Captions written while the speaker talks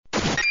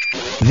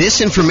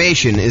This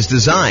information is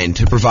designed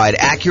to provide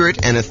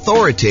accurate and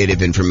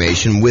authoritative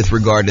information with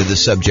regard to the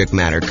subject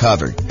matter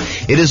covered.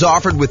 It is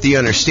offered with the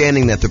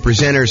understanding that the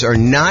presenters are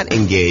not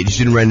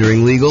engaged in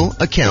rendering legal,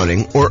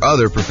 accounting, or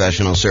other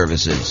professional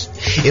services.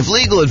 If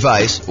legal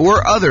advice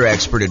or other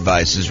expert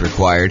advice is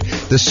required,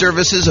 the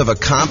services of a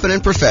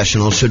competent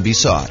professional should be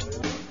sought.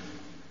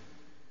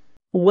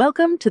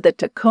 Welcome to the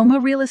Tacoma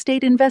Real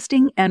Estate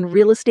Investing and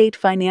Real Estate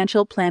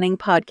Financial Planning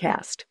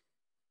Podcast.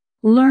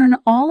 Learn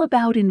all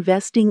about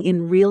investing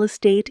in real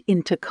estate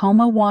in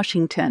Tacoma,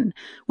 Washington,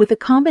 with a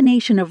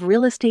combination of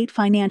real estate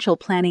financial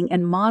planning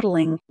and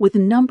modeling with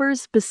numbers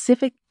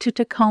specific to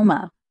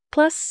Tacoma,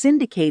 plus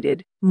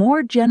syndicated,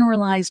 more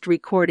generalized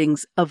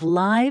recordings of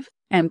live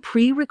and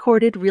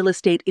pre-recorded real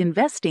estate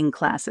investing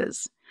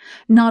classes,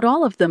 not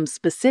all of them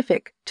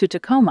specific to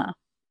Tacoma.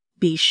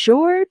 Be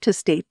sure to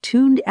stay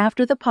tuned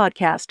after the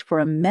podcast for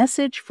a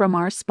message from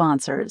our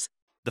sponsors.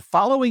 The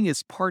following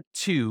is part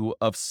 2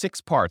 of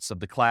 6 parts of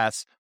the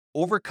class,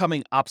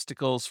 Overcoming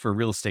Obstacles for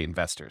Real Estate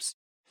Investors.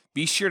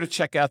 Be sure to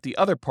check out the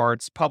other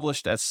parts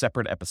published as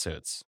separate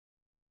episodes.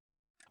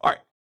 All right,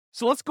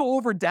 so let's go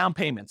over down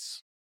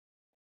payments.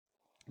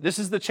 This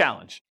is the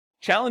challenge.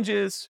 Challenge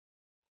is,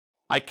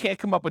 I can't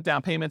come up with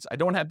down payments. I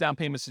don't have down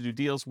payments to do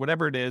deals,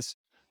 whatever it is.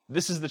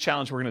 This is the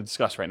challenge we're going to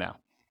discuss right now.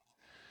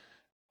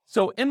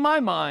 So in my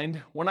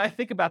mind, when I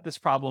think about this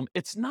problem,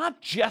 it's not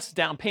just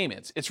down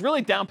payments. It's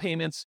really down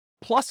payments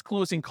plus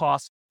closing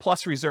costs,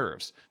 plus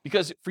reserves.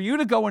 Because for you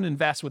to go and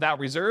invest without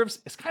reserves,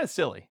 it's kind of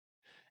silly.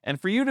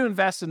 And for you to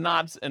invest and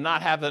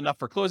not have enough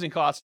for closing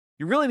costs,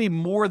 you really need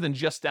more than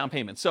just down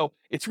payment. So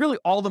it's really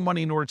all the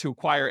money in order to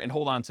acquire and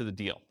hold on to the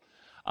deal.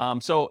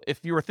 So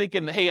if you were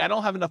thinking, hey, I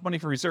don't have enough money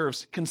for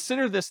reserves,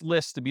 consider this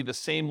list to be the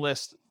same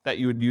list that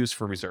you would use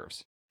for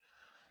reserves.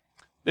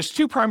 There's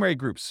 2 primary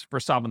groups for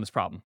solving this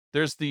problem.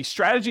 There's the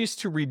strategies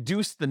to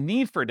reduce the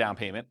need for a down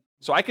payment.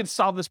 So I could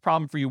solve this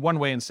problem for you one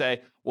way and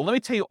say, well, let me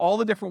tell you all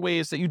the different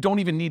ways that you don't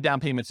even need down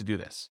payment to do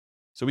this.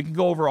 So we can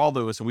go over all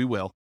those, and we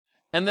will.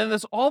 And then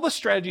there's all the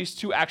strategies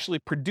to actually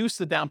produce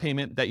the down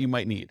payment that you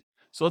might need.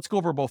 So let's go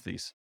over both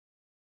these.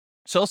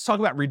 So let's talk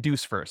about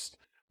reduce first.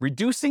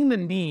 Reducing the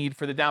need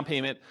for the down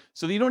payment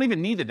so that you don't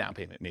even need the down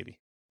payment maybe,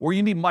 or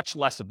you need much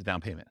less of the down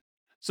payment.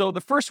 So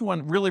the first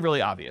one, really,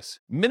 really obvious.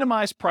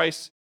 Minimize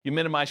price. You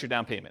minimize your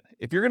down payment.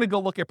 If you're going to go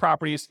look at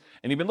properties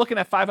and you've been looking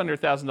at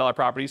 $500,000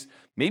 properties,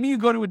 maybe you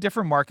go to a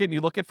different market and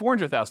you look at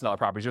 $400,000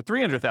 properties or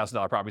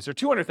 $300,000 properties or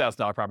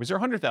 $200,000 properties or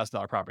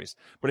 $100,000 properties.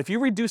 But if you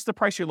reduce the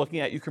price you're looking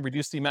at, you can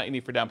reduce the amount you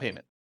need for down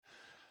payment.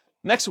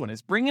 Next one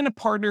is bring in a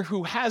partner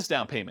who has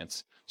down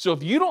payments. So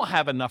if you don't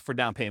have enough for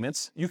down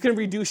payments, you can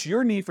reduce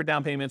your need for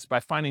down payments by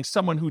finding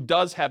someone who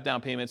does have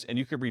down payments, and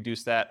you can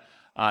reduce that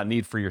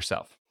need for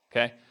yourself,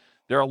 okay?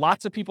 There are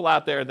lots of people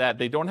out there that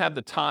they don't have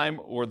the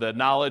time or the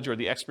knowledge or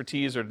the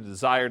expertise or the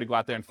desire to go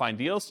out there and find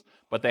deals,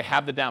 but they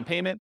have the down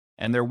payment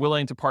and they're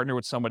willing to partner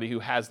with somebody who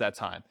has that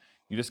time.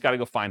 You just got to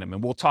go find them.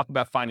 And we'll talk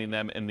about finding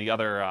them in the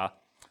other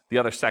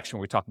section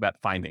where we talk about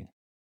finding.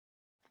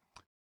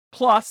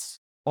 Plus,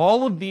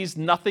 all of these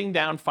nothing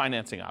down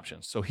financing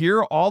options. So here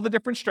are all the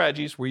different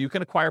strategies where you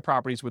can acquire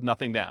properties with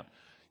nothing down.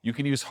 You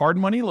can use hard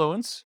money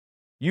loans.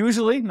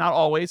 Usually, not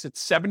always,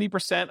 it's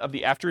 70% of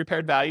the after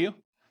repaired value.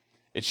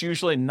 It's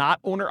usually not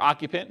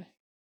owner-occupant.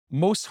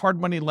 Most hard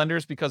money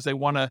lenders, because they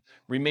want to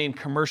remain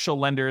commercial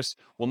lenders,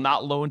 will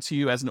not loan to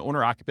you as an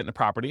owner-occupant in a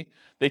property.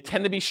 They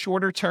tend to be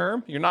shorter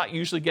term. You're not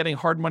usually getting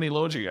hard money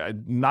loans, or you're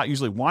not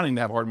usually wanting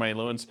to have hard money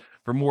loans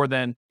for more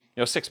than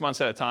 6 months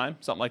at a time,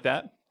 something like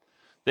that.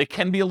 They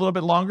can be a little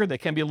bit longer. They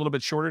can be a little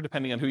bit shorter,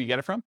 depending on who you get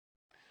it from.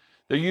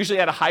 They're usually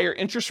at a higher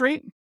interest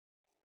rate,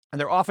 and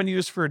they're often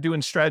used for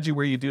doing strategy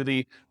where you do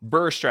the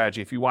BRRRR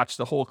strategy. If you watch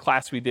the whole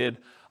class we did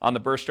on the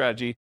BRRRR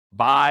strategy,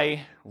 buy,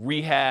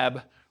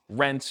 rehab,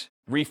 rent,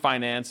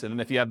 refinance, and then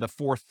if you have the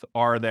 4th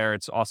R there,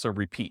 it's also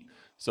repeat.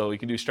 So you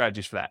can do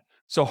strategies for that.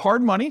 So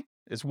hard money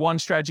is one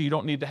strategy you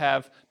don't need to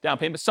have down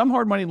payment. Some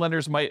hard money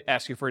lenders might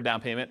ask you for a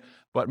down payment,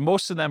 but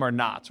most of them are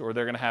not, or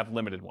they're going to have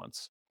limited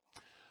ones.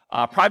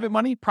 Private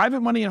money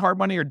and hard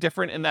money are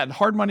different in that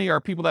hard money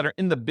are people that are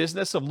in the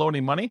business of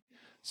loaning money.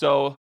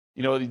 So,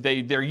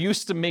 they're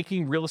used to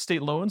making real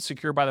estate loans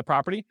secured by the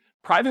property.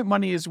 Private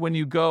money is when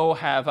you go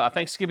have a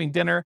Thanksgiving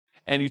dinner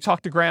and you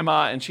talk to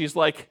grandma and she's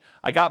like,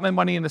 I got my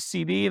money in a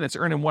CD and it's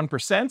earning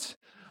 1%.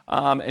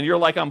 And you're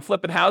like, I'm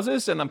flipping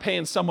houses and I'm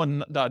paying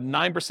someone 9%,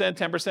 10%,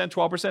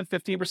 12%,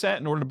 15%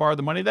 in order to borrow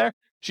the money there.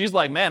 She's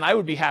like, man, I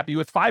would be happy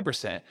with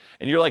 5%.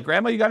 And you're like,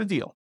 grandma, you got a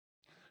deal.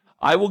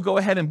 I will go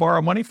ahead and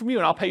borrow money from you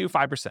and I'll pay you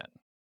 5%.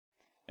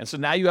 And so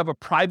now you have a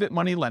private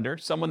money lender,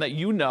 someone that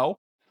you know.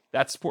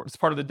 That's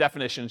part of the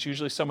definition. It's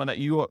usually someone that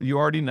you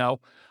already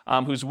know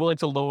who's willing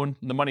to loan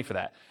the money for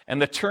that.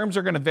 And the terms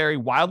are going to vary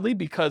wildly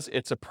because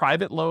it's a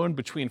private loan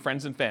between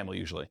friends and family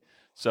usually.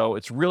 So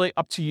it's really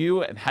up to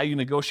you and how you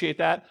negotiate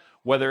that,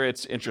 whether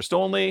it's interest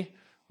only,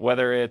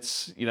 whether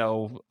it's,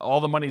 all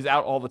the money's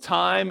out all the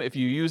time. If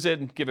you use it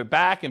and give it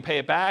back and pay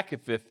it back,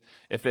 if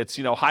it's,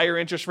 higher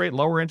interest rate,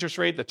 lower interest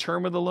rate, the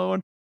term of the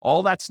loan,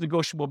 all that's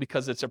negotiable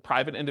because it's a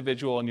private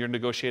individual and you're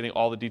negotiating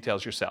all the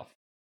details yourself.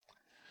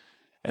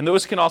 And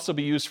those can also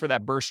be used for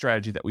that BRRRR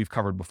strategy that we've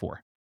covered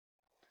before.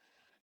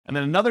 And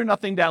then another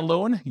nothing down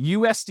loan,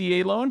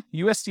 USDA loan.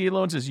 USDA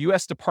loans is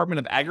U.S. Department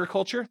of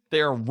Agriculture.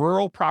 They are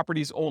rural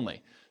properties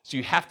only. So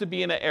you have to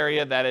be in an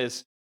area that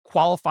is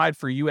qualified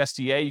for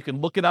USDA. You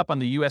can look it up on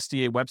the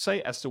USDA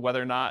website as to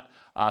whether or not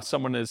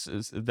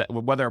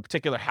whether a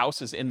particular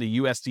house is in the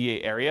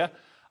USDA area.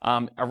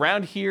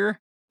 Around here,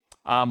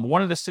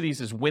 one of the cities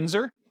is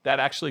Windsor. That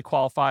actually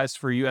qualifies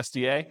for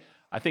USDA.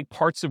 I think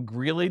parts of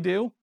Greeley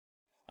do.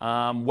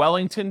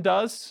 Wellington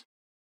does.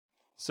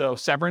 So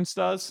Severance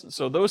does.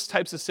 So those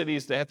types of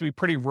cities, they have to be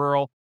pretty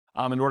rural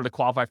in order to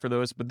qualify for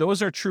those. But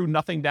those are true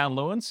nothing down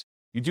loans.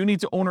 You do need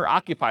to own or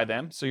occupy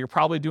them. So you're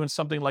probably doing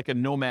something like a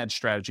nomad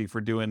strategy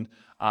for doing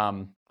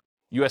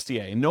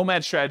USDA. A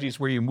nomad strategy is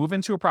where you move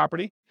into a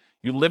property,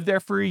 you live there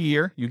for a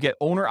year, you get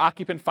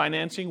owner-occupant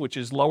financing, which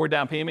is lower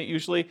down payment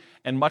usually,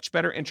 and much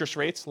better interest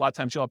rates. A lot of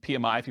times you'll have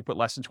PMI if you put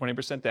less than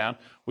 20% down,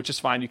 which is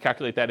fine. You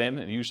calculate that in,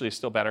 and usually it's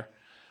still better.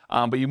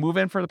 But you move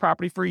in for the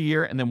property for a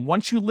year, and then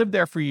once you live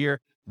there for a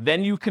year,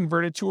 then you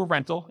convert it to a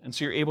rental, and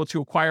so you're able to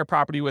acquire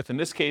property with, in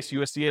this case,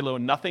 USDA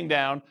loan, nothing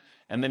down,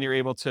 and then you're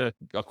able to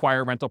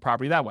acquire rental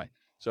property that way.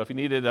 So if you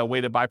needed a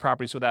way to buy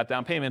properties without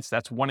down payments,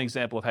 that's one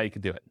example of how you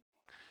could do it.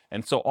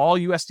 And so all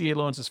USDA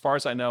loans, as far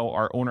as I know,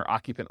 are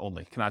owner-occupant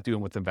only, cannot do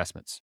them with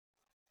investments.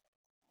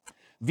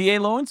 VA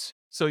loans,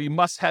 so you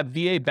must have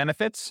VA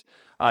benefits.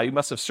 You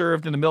must have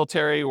served in the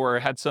military or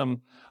had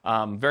some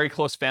very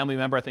close family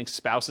member. I think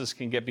spouses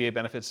can get VA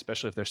benefits,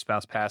 especially if their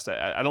spouse passed.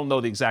 I don't know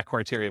the exact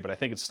criteria, but I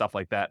think it's stuff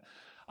like that.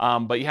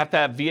 But you have to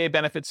have VA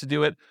benefits to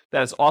do it.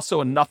 That is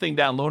also a nothing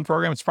down loan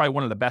program. It's probably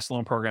one of the best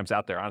loan programs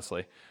out there,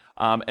 honestly.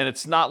 And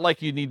it's not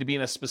like you need to be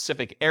in a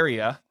specific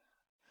area.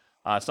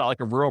 It's not like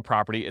a rural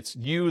property. It's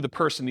you, the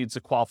person, needs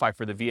to qualify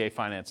for the VA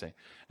financing.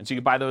 And so you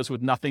can buy those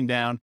with nothing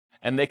down.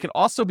 And they can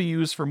also be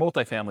used for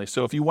multifamily.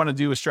 So if you want to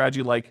do a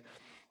strategy like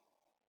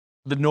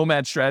the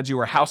nomad strategy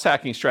or house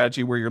hacking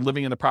strategy where you're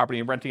living in the property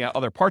and renting out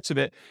other parts of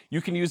it, you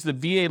can use the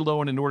VA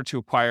loan in order to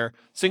acquire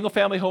single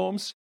family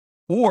homes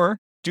or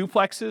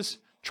duplexes,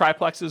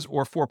 triplexes,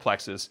 or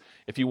fourplexes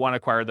if you want to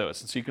acquire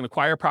those. And so you can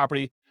acquire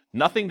property,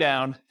 nothing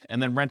down,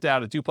 and then rent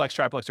out a duplex,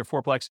 triplex, or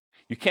fourplex.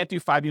 You can't do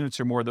 5 units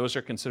or more. Those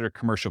are considered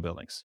commercial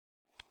buildings.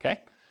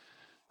 Okay?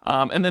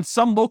 And then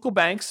some local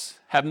banks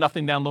have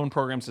nothing down loan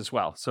programs as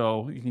well.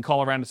 So you can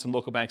call around to some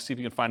local banks, see if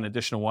you can find an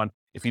additional one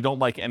if you don't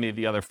like any of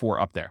the other 4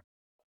 up there.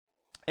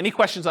 Any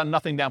questions on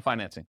nothing down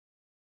financing?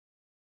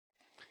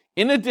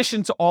 In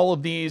addition to all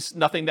of these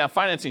nothing down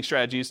financing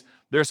strategies,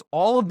 there's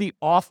all of the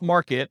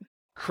off-market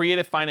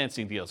creative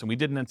financing deals. And we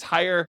did an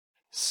entire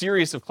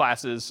series of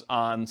classes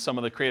on some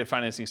of the creative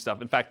financing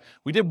stuff. In fact,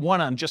 we did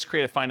one on just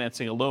creative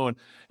financing alone,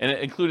 and it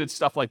included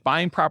stuff like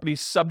buying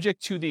properties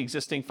subject to the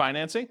existing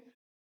financing,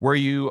 where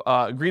you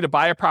agree to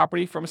buy a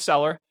property from a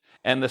seller,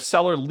 and the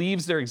seller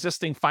leaves their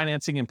existing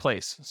financing in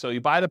place. So you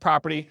buy the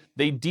property,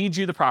 they deed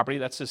you the property,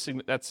 that's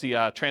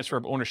the transfer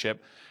of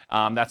ownership.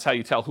 That's how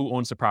you tell who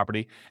owns the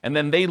property, and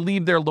then they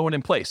leave their loan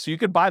in place. So you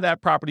could buy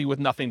that property with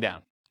nothing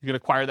down. You could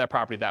acquire that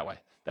property that way.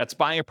 That's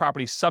buying a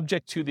property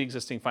subject to the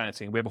existing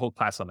financing. We have a whole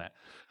class on that.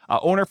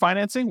 Owner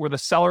financing, where the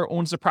seller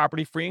owns the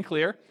property free and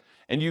clear,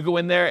 and you go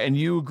in there and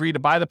you agree to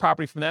buy the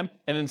property from them.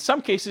 And in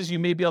some cases, you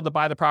may be able to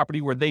buy the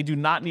property where they do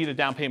not need a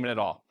down payment at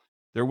all.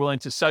 They're willing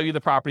to sell you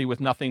the property with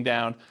nothing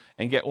down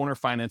and get owner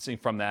financing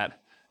from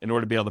that in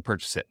order to be able to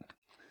purchase it.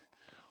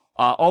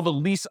 All the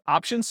lease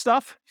option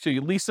stuff, so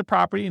you lease the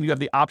property and you have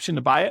the option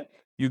to buy it.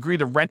 You agree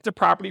to rent the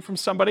property from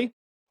somebody,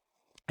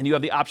 and you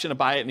have the option to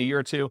buy it in a year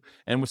or two.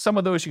 And with some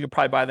of those, you could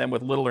probably buy them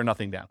with little or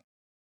nothing down.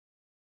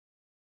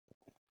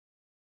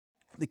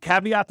 The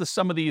caveat to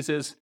some of these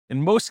is,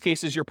 in most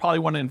cases, you'll probably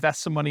want to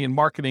invest some money in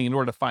marketing in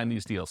order to find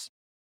these deals.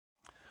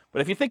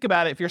 But if you think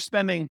about it, if you're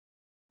spending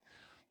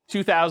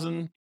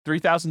 $2,000,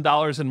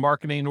 $3,000 in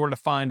marketing in order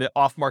to find an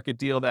off-market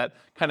deal that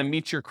kind of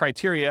meets your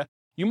criteria,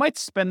 you might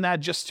spend that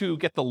just to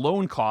get the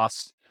loan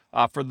costs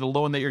for the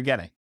loan that you're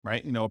getting,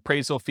 right? You know,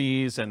 appraisal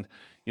fees and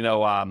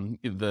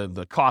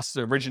the costs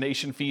of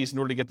origination fees in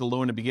order to get the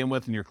loan to begin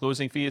with, and your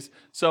closing fees.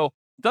 So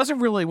it doesn't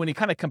really, when you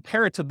kind of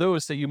compare it to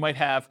those that you might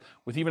have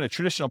with even a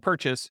traditional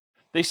purchase,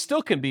 they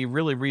still can be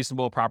really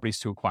reasonable properties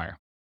to acquire.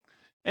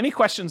 Any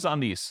questions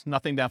on these?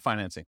 Nothing down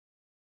financing.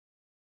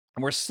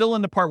 And we're still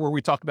in the part where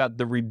we talk about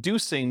the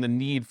reducing the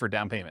need for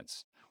down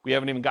payments. We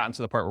haven't even gotten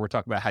to the part where we're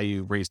talking about how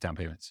you raise down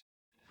payments.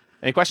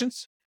 Any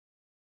questions?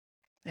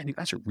 Man, you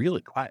guys are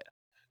really quiet.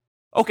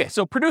 Okay,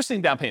 so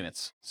producing down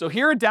payments. So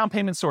here are down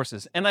payment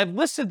sources, and I've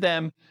listed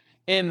them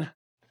in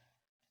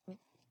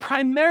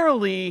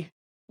primarily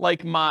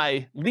like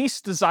my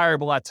least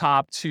desirable at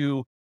top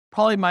to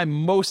probably my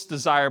most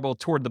desirable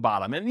toward the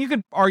bottom. And you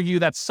could argue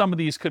that some of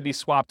these could be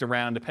swapped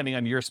around depending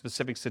on your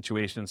specific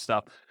situation and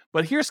stuff.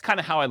 But here's kind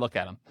of how I look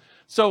at them.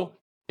 So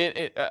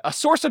a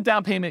source of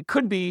down payment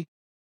could be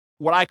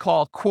what I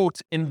call, quote,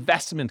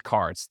 investment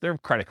cards. They're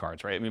credit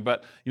cards, right? I mean,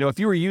 but, if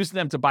you were using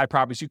them to buy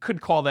properties, you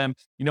could call them,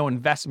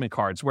 investment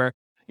cards where,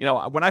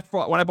 when I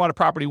bought a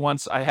property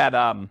once, I had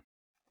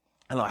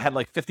I had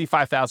like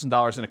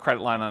 $55,000 in a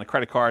credit line on a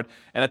credit card.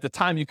 And at the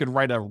time, you could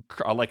write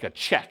a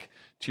check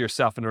to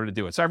yourself in order to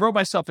do it. So I wrote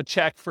myself a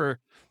check for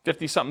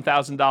 $50-something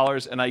thousand,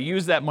 and I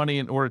used that money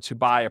in order to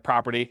buy a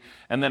property.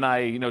 And then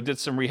I, did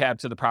some rehab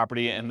to the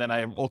property, and then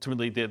I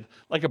ultimately did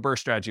like a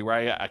burst strategy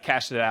where I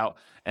cashed it out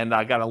and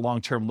I got a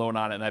long-term loan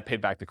on it, and I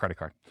paid back the credit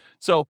card.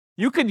 So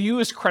you could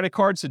use credit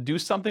cards to do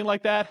something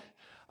like that.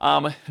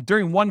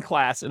 During one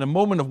class, in a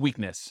moment of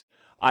weakness,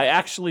 I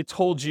actually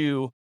told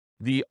you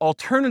the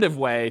alternative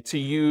way to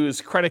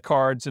use credit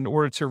cards in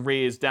order to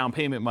raise down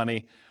payment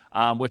money,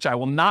 which I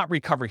will not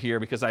recover here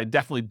because I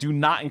definitely do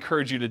not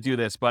encourage you to do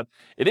this, but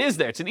it is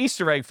there. It's an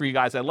Easter egg for you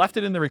guys. I left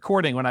it in the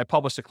recording when I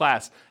published the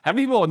class. How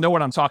many people know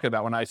what I'm talking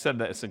about when I said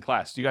this in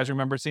class? Do you guys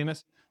remember seeing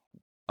this?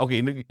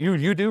 Okay,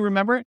 you do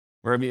remember it?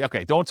 Or,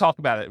 okay, don't talk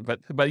about it.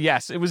 But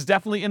yes, it was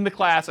definitely in the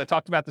class. I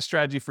talked about the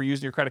strategy for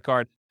using your credit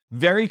card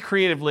very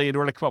creatively in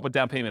order to come up with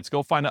down payments.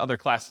 Go find another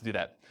class to do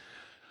that.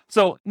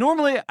 So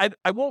normally,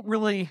 I won't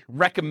really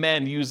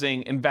recommend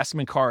using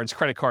investment cards,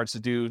 credit cards to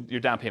do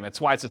your down payment.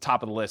 That's why it's the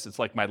top of the list. It's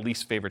like my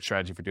least favorite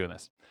strategy for doing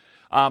this.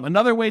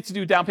 Another way to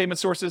do down payment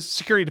sources,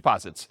 security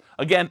deposits.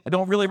 Again, I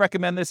don't really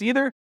recommend this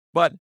either,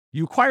 but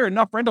you acquire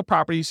enough rental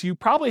properties, you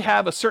probably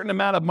have a certain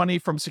amount of money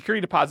from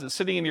security deposits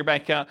sitting in your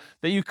bank account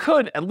that you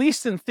could, at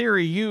least in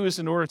theory, use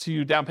in order to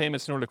do down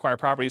payments in order to acquire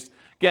properties.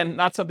 Again,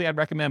 not something I'd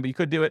recommend, but you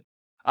could do it.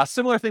 A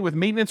similar thing with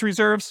maintenance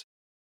reserves.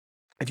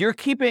 If you're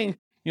keeping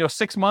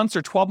 6 months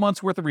or 12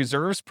 months worth of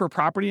reserves per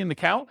property in the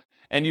account,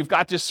 and you've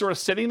got just sort of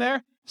sitting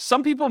there,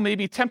 some people may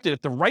be tempted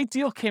if the right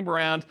deal came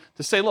around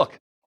to say,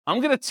 look, I'm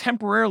going to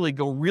temporarily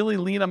go really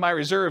lean on my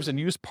reserves and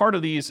use part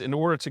of these in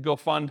order to go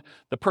fund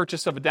the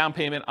purchase of a down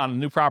payment on a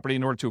new property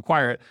in order to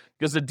acquire it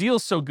because the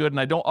deal's so good and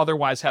I don't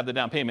otherwise have the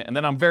down payment. And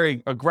then I'm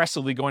very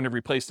aggressively going to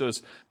replace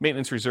those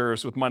maintenance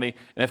reserves with money.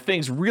 And if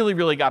things really,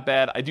 really got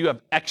bad, I do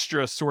have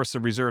extra source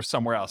of reserves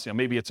somewhere else.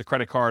 Maybe it's a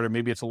credit card or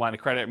maybe it's a line of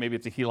credit, or maybe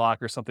it's a HELOC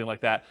or something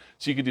like that.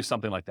 So you could do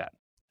something like that.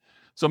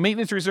 So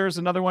maintenance reserves,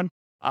 another one.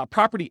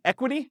 Property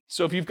equity.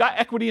 So if you've got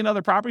equity in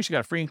other properties, you got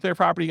a free and clear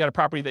property, you got a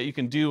property that you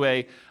can do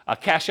a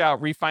cash out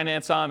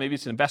refinance on. Maybe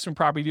it's an investment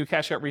property, you do a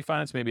cash out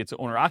refinance. Maybe it's an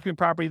owner occupant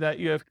property that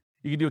you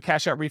can do a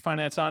cash out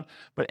refinance on.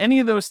 But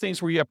any of those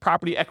things where you have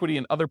property equity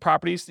in other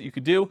properties that you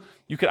could do,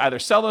 you could either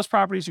sell those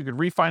properties, you could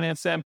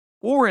refinance them,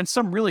 or in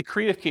some really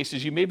creative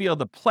cases, you may be able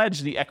to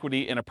pledge the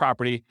equity in a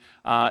property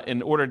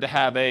in order to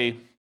have a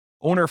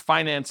owner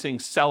financing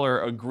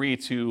seller agree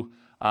to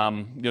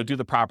do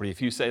the property.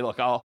 If you say,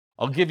 look,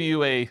 I'll give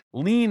you a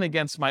lien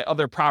against my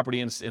other property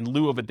in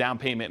lieu of a down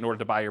payment in order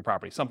to buy your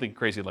property, something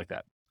crazy like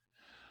that.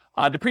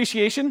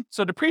 Depreciation.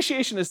 So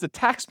depreciation is the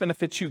tax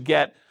benefits you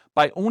get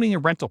by owning a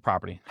rental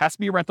property. It has to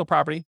be a rental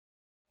property.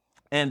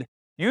 And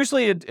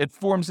usually it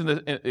comes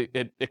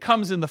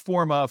in the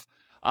form of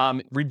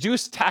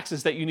reduced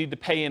taxes that you need to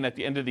pay in at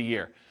the end of the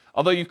year.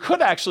 Although you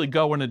could actually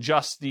go and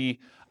adjust the,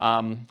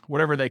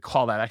 whatever they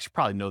call that. I should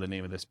probably know the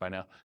name of this by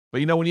now.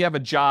 But when you have a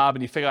job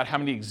and you figure out how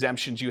many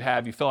exemptions you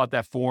have, you fill out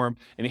that form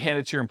and you hand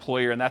it to your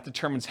employer, and that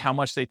determines how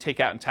much they take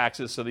out in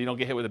taxes so that you don't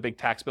get hit with a big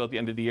tax bill at the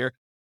end of the year.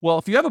 Well,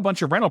 if you have a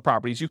bunch of rental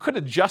properties, you could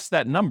adjust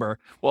that number.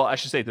 Well, I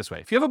should say it this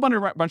way. If you have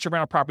a bunch of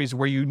rental properties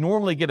where you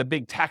normally get a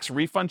big tax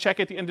refund check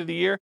at the end of the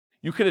year,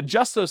 you could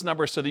adjust those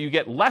numbers so that you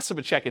get less of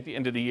a check at the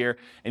end of the year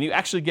and you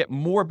actually get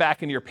more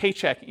back in your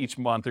paycheck each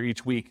month or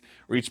each week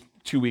or each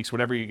 2 weeks,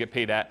 whatever you get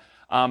paid at.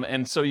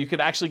 And so you could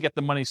actually get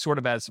the money sort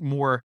of as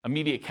more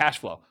immediate cash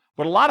flow.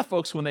 But a lot of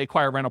folks, when they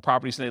acquire rental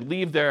properties and they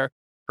leave their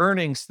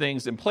earnings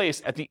things in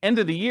place, at the end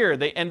of the year,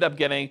 they end up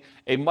getting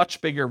a much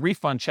bigger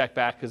refund check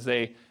back because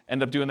they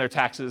end up doing their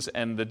taxes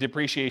and the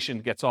depreciation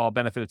gets all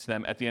benefited to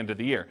them at the end of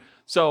the year.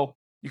 So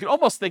you can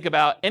almost think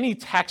about any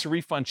tax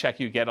refund check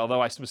you get,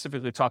 although I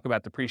specifically talk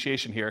about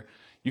depreciation here,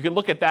 you can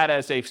look at that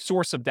as a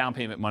source of down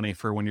payment money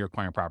for when you're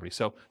acquiring property.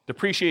 So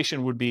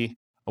depreciation would be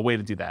a way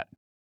to do that.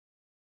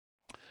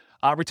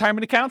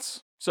 Retirement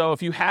accounts. So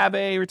if you have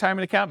a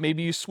retirement account,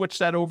 maybe you switch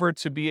that over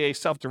to be a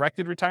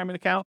self-directed retirement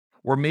account,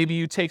 or maybe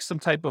you take some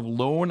type of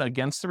loan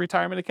against the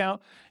retirement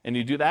account and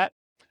you do that.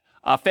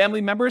 Family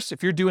members,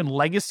 if you're doing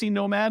legacy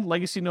nomad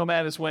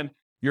is when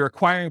you're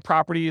acquiring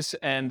properties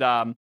and,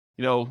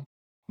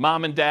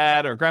 mom and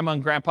dad or grandma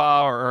and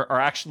grandpa are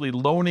actually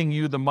loaning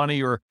you the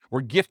money or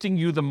gifting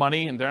you the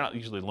money, and they're not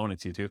usually loaning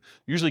to you too,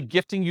 usually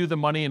gifting you the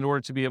money in order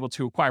to be able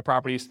to acquire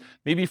properties.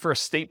 Maybe for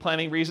estate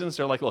planning reasons,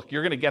 they're like, look,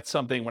 you're going to get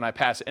something when I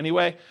pass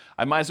anyway.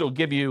 I might as well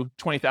give you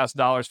 $20,000,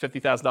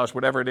 $50,000,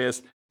 whatever it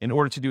is, in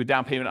order to do a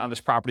down payment on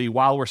this property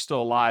while we're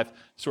still alive,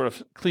 sort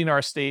of clean our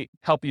estate,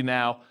 help you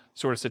now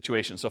sort of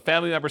situation. So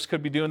family members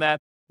could be doing that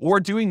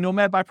or doing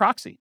nomad by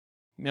proxy.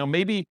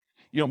 Maybe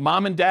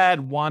mom and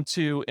dad want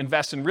to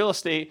invest in real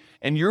estate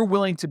and you're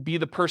willing to be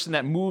the person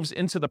that moves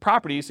into the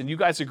properties and you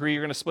guys agree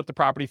you're going to split the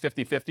property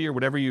 50-50 or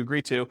whatever you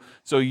agree to.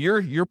 So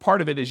your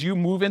part of it is you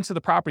move into the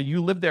property, you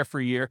live there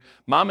for a year,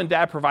 mom and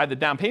dad provide the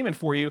down payment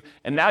for you,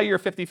 and now you're a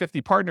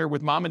 50-50 partner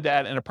with mom and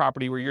dad in a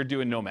property where you're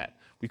doing nomad.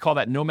 We call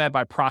that nomad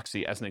by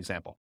proxy as an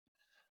example.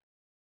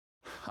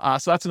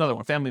 So that's another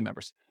one, family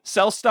members.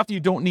 Sell stuff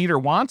you don't need or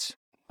want.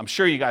 I'm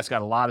sure you guys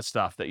got a lot of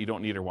stuff that you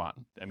don't need or want.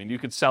 I mean, you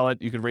could sell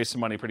it, you could raise some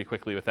money pretty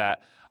quickly with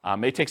that.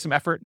 May take some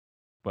effort,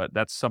 but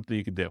that's something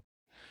you could do.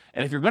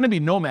 And if you're going to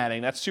be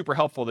nomading, that's super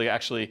helpful to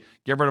actually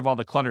get rid of all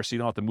the clutter so you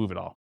don't have to move it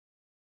all.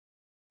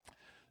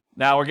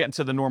 Now we're getting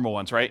to the normal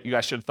ones, right? You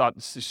guys should have thought,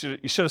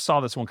 you should have saw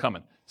this one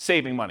coming.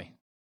 Saving money,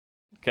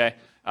 okay?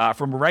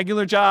 From a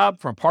regular job,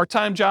 from a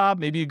part-time job,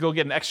 maybe you go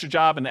get an extra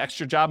job, and the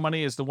extra job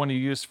money is the one you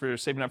use for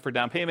saving up for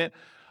down payment.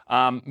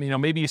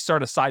 Maybe you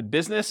start a side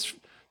business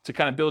to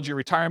kind of build your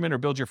retirement or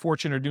build your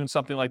fortune or doing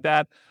something like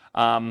that.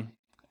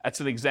 That's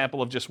an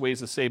example of just ways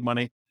to save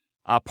money.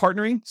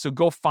 Partnering, so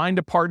go find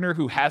a partner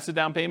who has the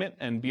down payment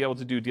and be able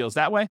to do deals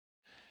that way.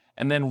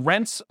 And then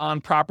rents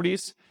on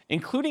properties,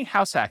 including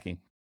house hacking.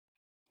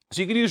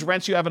 So you can use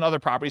rents you have in other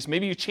properties.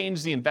 Maybe you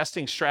change the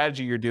investing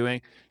strategy you're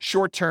doing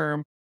short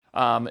term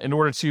in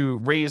order to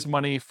raise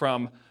money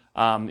from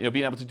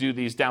being able to do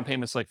these down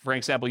payments. Like, for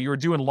example, you were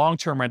doing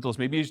long-term rentals.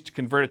 Maybe you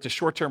convert it to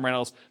short-term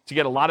rentals to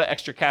get a lot of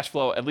extra cash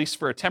flow, at least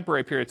for a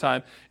temporary period of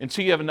time,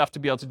 until you have enough to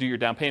be able to do your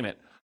down payment.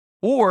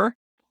 Or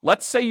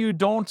let's say you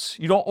don't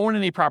own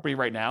any property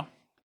right now,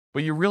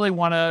 but you really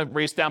want to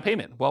raise down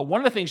payment. Well, one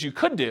of the things you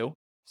could do,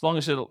 as long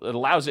as it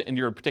allows it in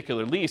your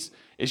particular lease,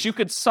 is you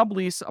could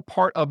sublease a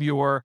part of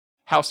your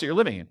house that you're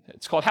living in.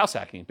 It's called house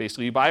hacking.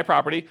 Basically, you buy a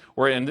property,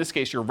 or in this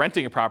case, you're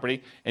renting a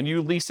property, and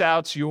you lease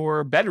out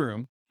your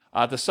bedroom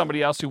to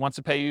somebody else who wants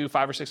to pay you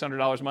 $500 or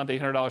 $600 a month,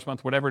 $800 a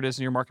month, whatever it is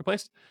in your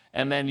marketplace,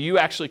 and then you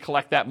actually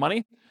collect that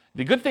money.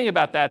 The good thing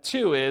about that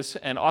too is,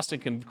 and Austin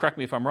can correct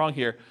me if I'm wrong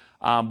here,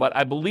 but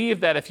I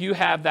believe that if you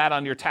have that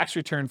on your tax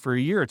return for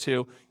a year or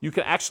two, you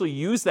can actually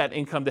use that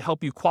income to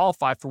help you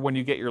qualify for when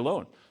you get your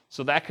loan.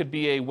 So that could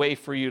be a way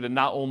for you to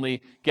not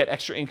only get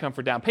extra income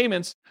for down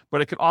payments, but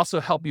it could also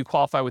help you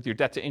qualify with your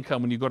debt to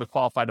income when you go to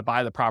qualify to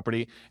buy the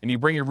property, and you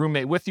bring your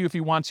roommate with you if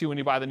you want to when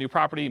you buy the new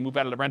property, you move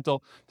out of the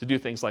rental to do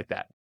things like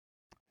that.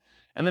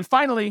 And then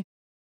finally,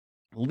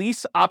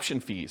 lease option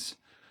fees.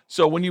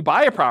 So when you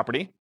buy a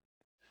property,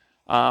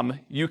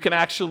 you can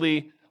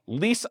actually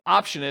lease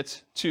option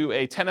it to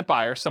a tenant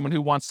buyer, someone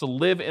who wants to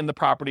live in the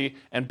property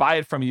and buy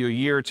it from you a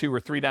year or 2 or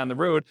 3 down the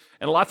road.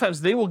 And a lot of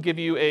times they will give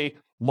you a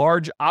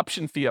large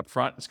option fee up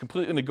front. It's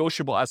completely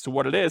negotiable as to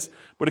what it is,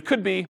 but it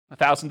could be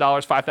 $1,000,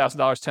 $5,000,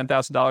 $10,000,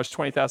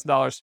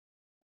 $20,000.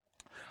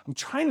 I'm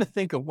trying to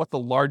think of what the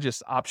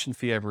largest option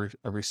fee I've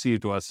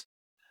received was.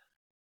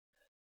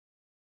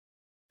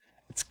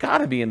 It's got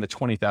to be in the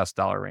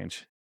 $20,000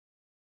 range.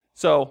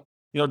 So,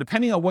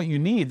 depending on what you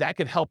need, that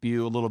could help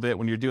you a little bit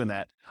when you're doing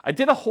that. I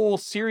did a whole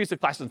series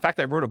of classes. In fact,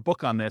 I wrote a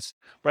book on this,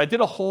 but I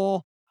did a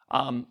whole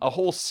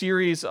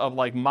series of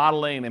like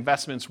modeling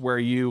investments where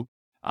you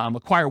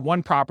acquire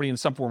one property in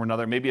some form or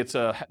another. Maybe it's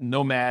a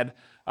nomad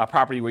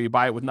property where you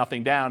buy it with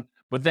nothing down,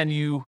 but then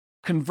you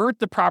convert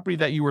the property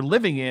that you were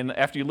living in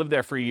after you lived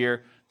there for a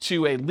year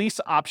to a lease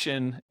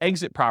option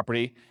exit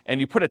property, and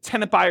you put a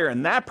tenant buyer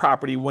in that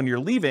property when you're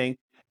leaving,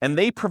 and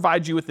they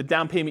provide you with the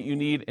down payment you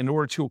need in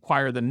order to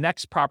acquire the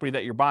next property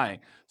that you're buying.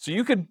 So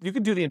you could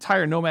do the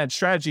entire nomad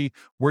strategy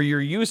where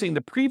you're using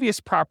the previous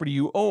property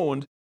you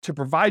owned to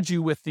provide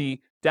you with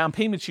the down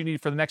payments you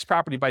need for the next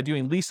property by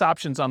doing lease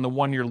options on the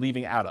one you're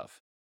leaving out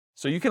of.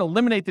 So you can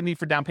eliminate the need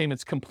for down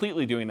payments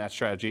completely doing that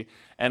strategy.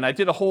 And I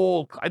did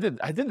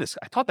this,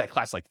 I taught that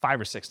class like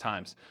 5 or 6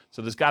 times.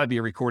 So there's gotta be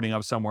a recording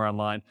of somewhere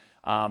online.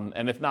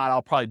 And if not,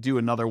 I'll probably do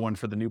another one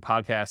for the new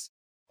podcast.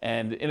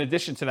 And in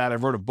addition to that, I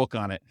wrote a book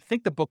on it. I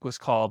think the book was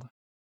called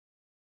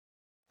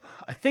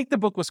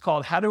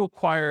How to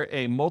Acquire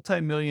a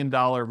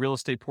Multi-Million-Dollar Real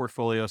Estate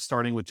Portfolio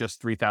Starting with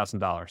Just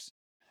 $3,000.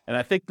 And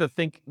I think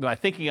my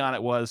thinking on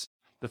it was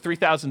the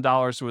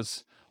 $3,000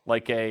 was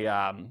like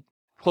a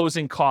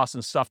closing costs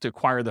and stuff to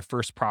acquire the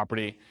first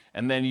property.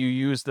 And then you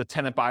use the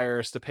tenant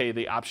buyers to pay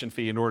the option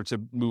fee in order to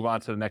move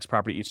on to the next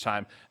property each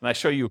time. And I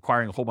show you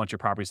acquiring a whole bunch of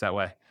properties that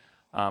way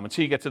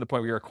until you get to the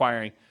point where you're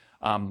acquiring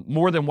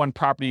more than one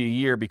property a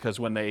year, because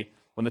when the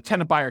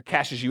tenant buyer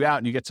cashes you out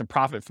and you get some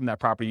profit from that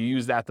property, you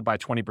use that to buy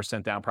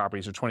 20% down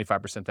properties or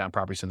 25% down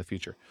properties in the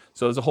future.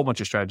 So there's a whole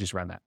bunch of strategies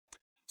around that.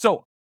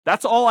 So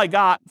that's all I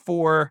got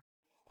for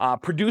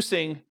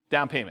producing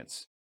down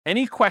payments.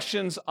 Any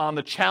questions on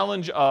the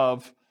challenge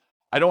of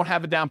I don't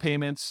have a down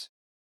payments,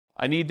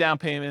 I need down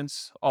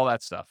payments, all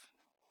that stuff?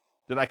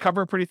 Did I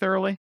cover it pretty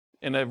thoroughly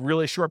in a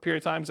really short period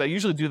of time? Because I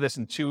usually do this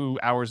in 2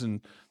 hours and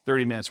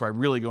 30 minutes where I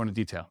really go into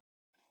detail.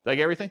 Did I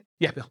get everything?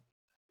 Yeah, Bill.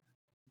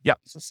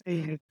 Yep.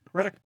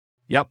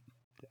 Yep.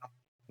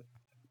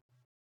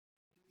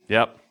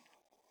 Yep.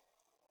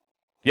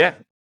 Yeah.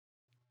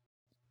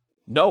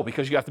 No,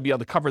 because you have to be able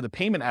to cover the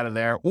payment out of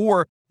there,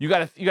 or you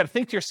got to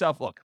think to yourself,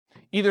 look,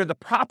 either the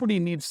property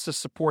needs to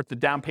support the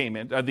down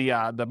payment or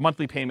the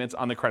monthly payments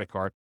on the credit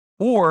card,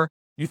 or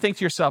you think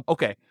to yourself,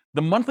 okay,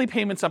 the monthly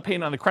payments I'm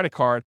paying on the credit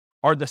card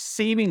are the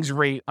savings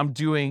rate I'm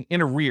doing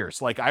in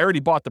arrears. Like I already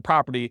bought the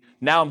property.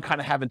 Now I'm kind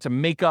of having to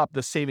make up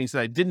the savings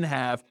that I didn't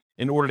have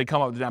in order to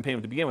come up with the down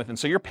payment to begin with. And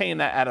so you're paying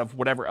that out of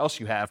whatever else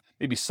you have.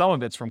 Maybe some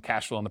of it's from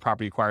cash flow on the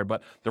property acquired,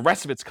 but the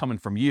rest of it's coming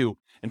from you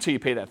until you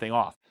pay that thing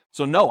off.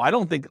 So no, I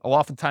don't think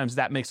oftentimes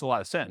that makes a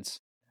lot of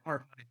sense.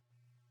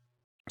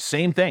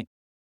 Same thing.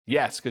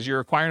 Yes, because you're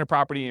acquiring a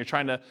property and you're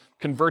trying to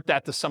convert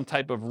that to some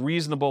type of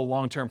reasonable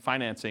long-term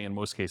financing in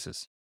most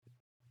cases.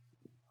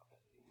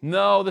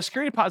 No, the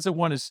security deposit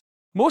one is,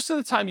 most of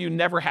the time you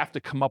never have to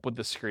come up with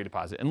the security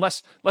deposit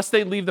unless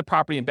they leave the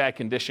property in bad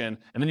condition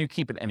and then you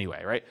keep it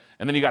anyway, right?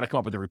 And then you got to come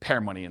up with the repair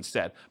money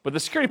instead. But the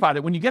security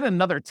deposit, when you get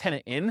another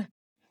tenant in,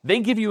 they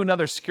give you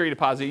another security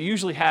deposit. You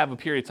usually have a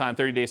period of time,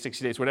 30 days,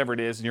 60 days, whatever it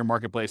is in your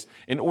marketplace,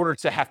 in order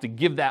to have to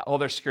give that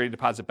other security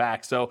deposit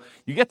back. So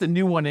you get the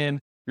new one in,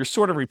 you're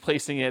sort of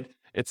replacing it.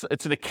 It's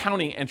an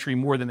accounting entry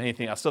more than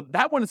anything else. So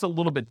that one is a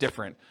little bit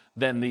different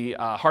than the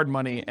hard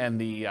money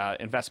and the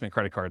investment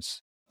credit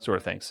cards sort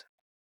of things.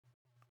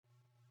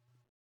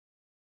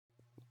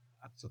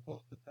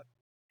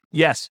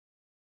 Yes.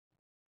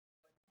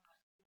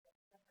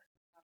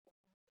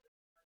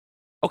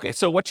 Okay,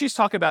 so what she's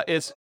talking about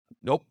is,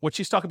 what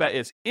she's talking about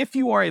is if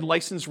you are a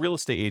licensed real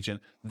estate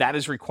agent, that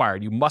is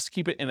required. You must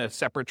keep it in a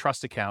separate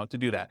trust account to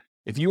do that.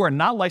 If you are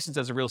not licensed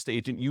as a real estate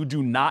agent, you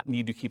do not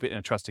need to keep it in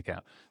a trust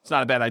account. It's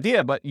not a bad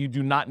idea, but you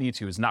do not need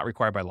to. It's not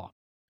required by law.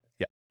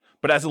 Yeah.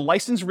 But as a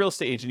licensed real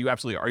estate agent, you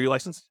absolutely are. Are you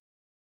licensed?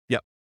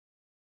 Yep.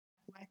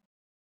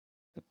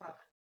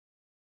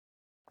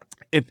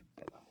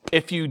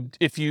 If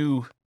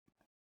you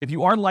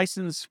are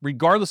licensed,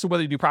 regardless of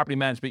whether you do property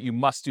management, you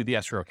must do the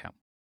escrow account.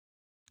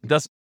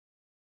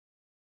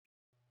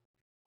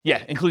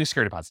 Yeah, including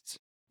security deposits.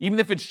 Even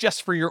if it's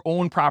just for your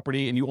own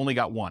property and you only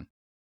got one,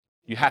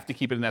 you have to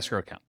keep it in an escrow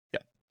account.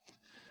 Yeah.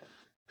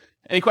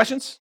 Any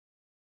questions?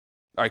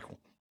 All right, cool.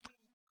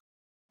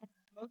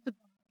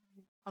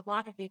 A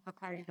lot of these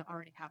require to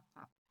already have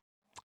that.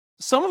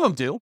 Some of them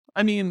do.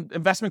 I mean,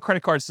 investment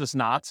credit cards does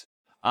not.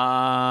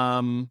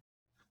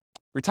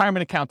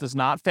 Retirement account does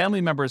not. Family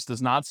members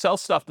does not. Sell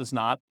stuff does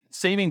not.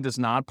 Saving does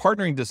not.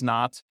 Partnering does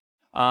not.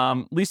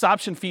 Lease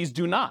option fees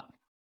do not.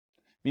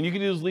 I mean, you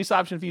can use lease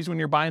option fees when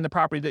you're buying the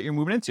property that you're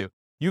moving into.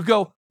 You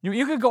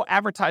could go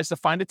advertise to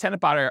find a tenant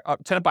buyer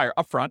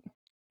up front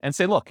and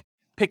say, look,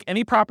 pick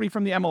any property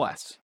from the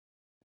MLS.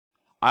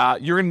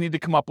 You're going to need to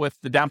come up with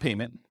the down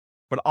payment,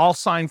 but I'll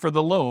sign for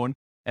the loan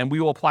and we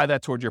will apply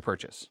that towards your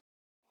purchase.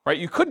 Right?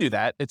 You could do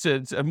that. It's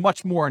a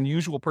much more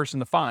unusual person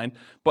to find,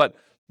 but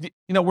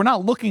we're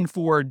not looking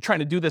for trying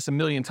to do this a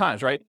million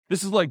times, right?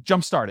 This is like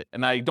jumpstart it,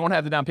 and I don't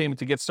have the down payment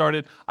to get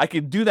started. I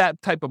could do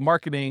that type of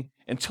marketing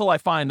until I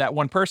find that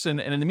one person,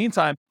 and in the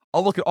meantime,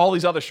 I'll look at all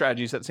these other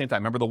strategies at the same time.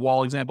 Remember the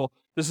wall example?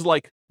 This is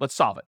like, let's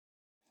solve it.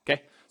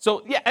 Okay?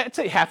 So yeah, I'd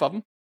say half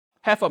of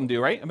them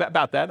do, right?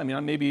 About that. I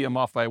mean, maybe I'm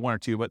off by one or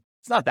two, but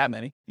it's not that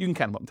many. You can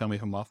count them up and tell me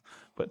if I'm off,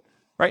 but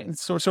right?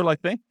 It's sort of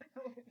like thing.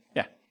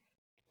 Yeah.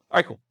 All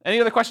right, cool. Any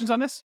other questions on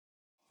this? Is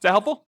that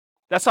helpful?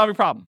 That's solve your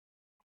problem.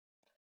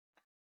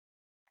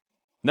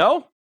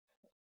 No?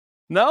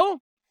 No?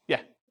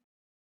 Yeah.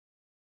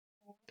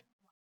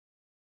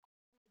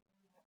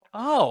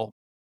 Oh.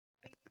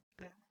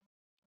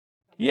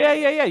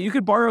 Yeah. You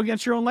could borrow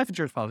against your own life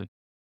insurance policy.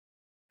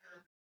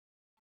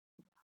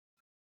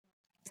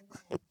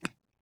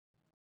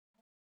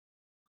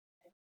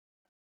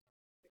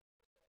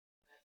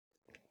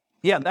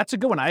 Yeah, that's a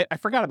good one. I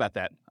forgot about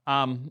that.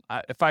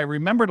 If I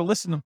remember to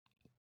listen.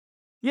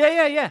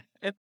 Yeah.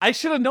 I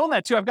should have known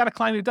that too. I've got a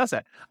client who does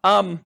that.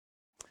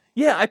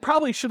 Yeah, I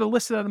probably should have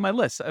listed that on my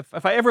list.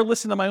 If I ever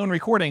listen to my own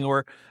recording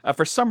or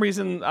for some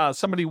reason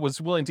somebody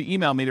was willing to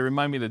email me to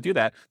remind me to do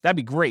that, that'd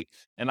be great.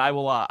 And I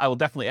will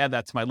definitely add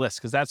that to my list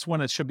because that's one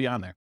that should be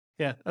on there.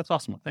 Yeah, that's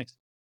awesome. Thanks.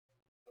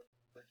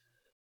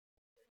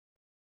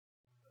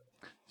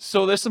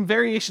 So there's some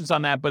variations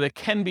on that, but it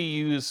can be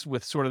used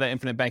with sort of that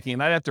infinite banking.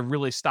 And I'd have to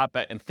really stop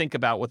at and think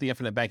about what the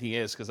infinite banking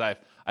is because I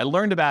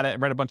learned about it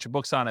and read a bunch of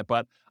books on it,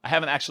 but I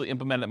haven't actually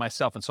implemented it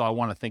myself. And so I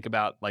want to think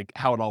about like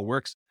how it all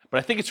works. But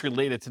I think it's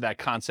related to that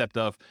concept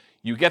of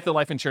you get the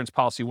life insurance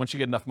policy. Once you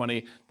get enough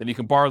money, then you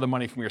can borrow the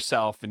money from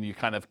yourself and you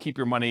kind of keep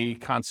your money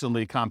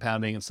constantly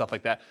compounding and stuff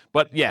like that.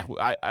 But yeah,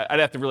 I'd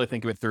have to really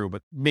think of it through,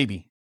 but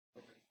maybe.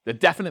 The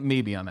definite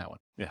maybe on that one.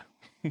 Yeah.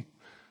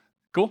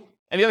 Cool.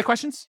 Any other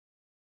questions?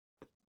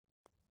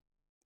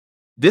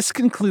 This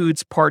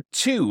concludes part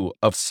 2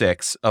 of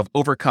 6 of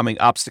Overcoming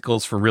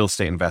Obstacles for Real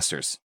Estate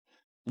Investors.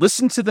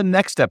 Listen to the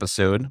next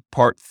episode,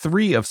 part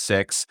 3 of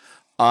 6,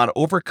 on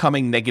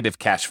overcoming negative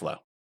cash flow.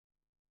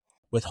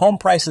 With home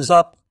prices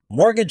up,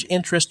 mortgage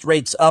interest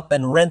rates up,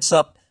 and rents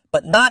up,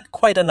 but not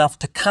quite enough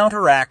to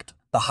counteract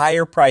the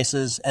higher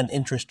prices and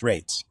interest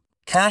rates.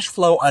 Cash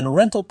flow on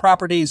rental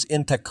properties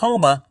in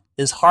Tacoma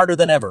is harder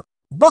than ever.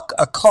 Book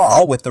a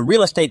call with the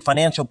Real Estate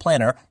Financial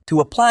Planner to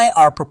apply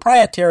our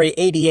proprietary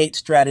 88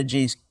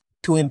 strategies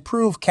to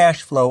improve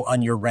cash flow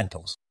on your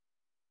rentals.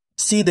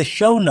 See the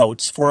show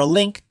notes for a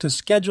link to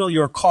schedule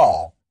your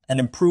call and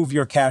improve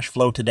your cash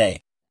flow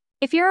today.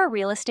 If you're a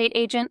real estate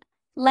agent,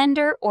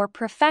 lender, or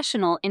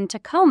professional in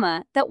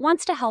Tacoma that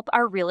wants to help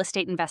our real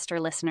estate investor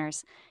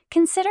listeners,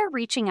 consider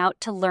reaching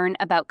out to learn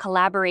about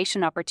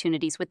collaboration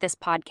opportunities with this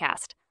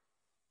podcast.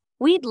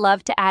 We'd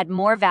love to add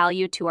more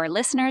value to our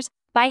listeners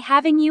by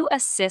having you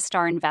assist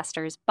our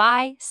investors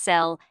buy,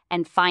 sell,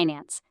 and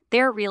finance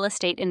their real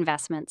estate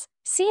investments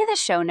See the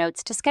show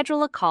notes to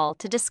schedule a call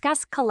to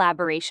discuss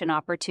collaboration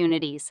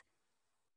opportunities.